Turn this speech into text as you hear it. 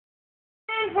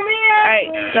come here. Alright,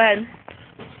 go ahead.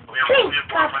 Big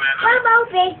bubble,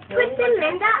 big, put them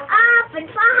in the oven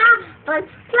for half an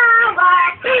flour.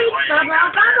 Big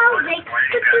bubble, big,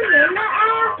 put them in the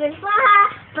oven for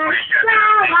half an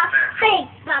flour. Big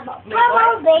bubble,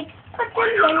 big, put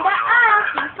them in the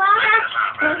oven for half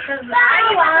an flour. Big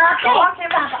bubble,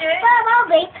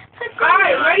 big, put them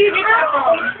Alright, where do you get that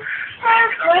from?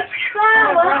 half an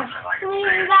flour. Where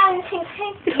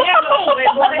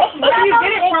do you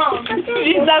get it from?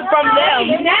 She's not from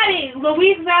them. Daddy,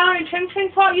 Louise, Valerie, and Ching Ching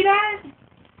taught you that?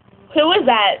 Who is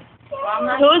that?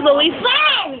 Who is Louise?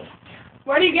 Friends!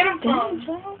 Where do you get them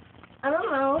from? I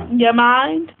don't know. Your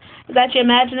mind? Is that your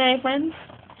imaginary friends?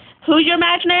 Who's your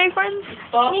imaginary friends?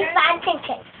 We find Ching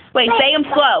Ching. Wait, say them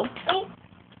slow.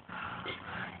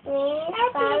 We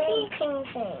find Ching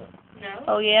Ching. No.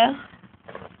 Oh, yeah?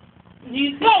 Do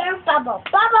you see Big them? bubble,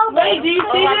 Wait, do you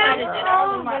see them?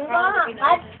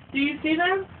 them? Do you see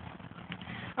them?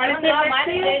 Are they sitting next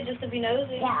to you? Just to be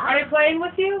nosy. Yeah. Are they playing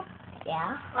with you?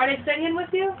 Yeah. Are they singing with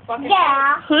you?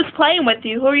 Yeah. Who's playing with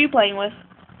you? Who are you playing with?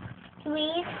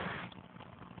 Please.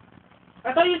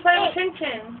 I thought you were playing with Ching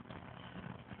Ching.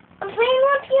 I'm playing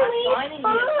with you. It's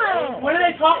fun. What do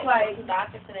they talk like? The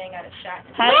doctor today got a shot.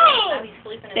 How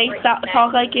they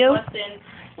talk like you?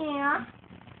 Yeah.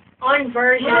 On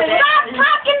version of Stop it.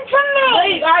 talking to me.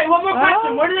 Wait, alright, one more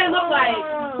question. What do they look like?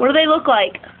 What do they look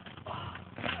like?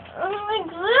 Like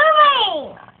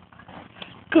Ruby.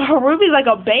 God, Ruby's like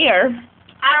a bear.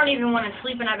 I don't even want to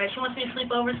sleep in that bed. She wants me to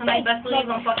sleep over tonight. Best believe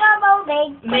I'm fucking Bubble,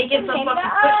 big. making some fucking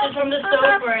pictures from the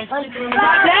sofa and sleeping in the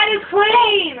That is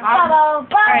clean! Bubble,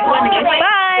 bubble. Alright, big.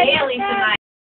 bye. daily tonight.